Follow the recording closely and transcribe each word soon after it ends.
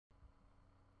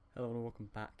Hello and welcome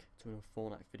back to another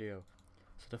Fortnite video.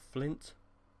 So the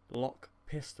Flintlock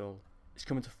pistol is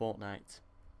coming to Fortnite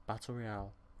Battle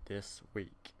Royale this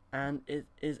week. And it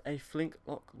is a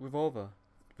Flintlock revolver.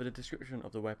 For the description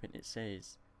of the weapon it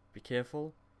says, be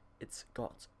careful, it's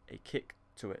got a kick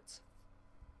to it.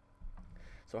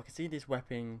 So I can see this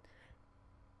weapon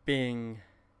being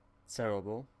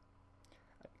terrible.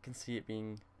 I can see it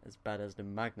being as bad as the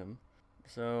Magnum.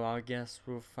 So I guess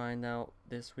we'll find out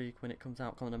this week when it comes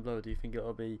out. Comment down below, do you think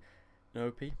it'll be an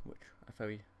OP, which I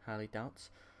very highly doubt.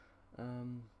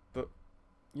 But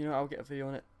you know, I'll get a video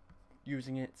on it,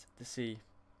 using it to see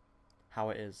how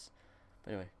it is.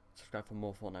 But anyway, subscribe for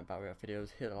more Fortnite Battle Royale videos,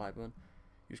 hit the like button,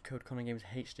 use code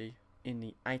ConorGamingzHD in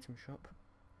the item shop,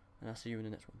 and I'll see you in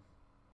the next one.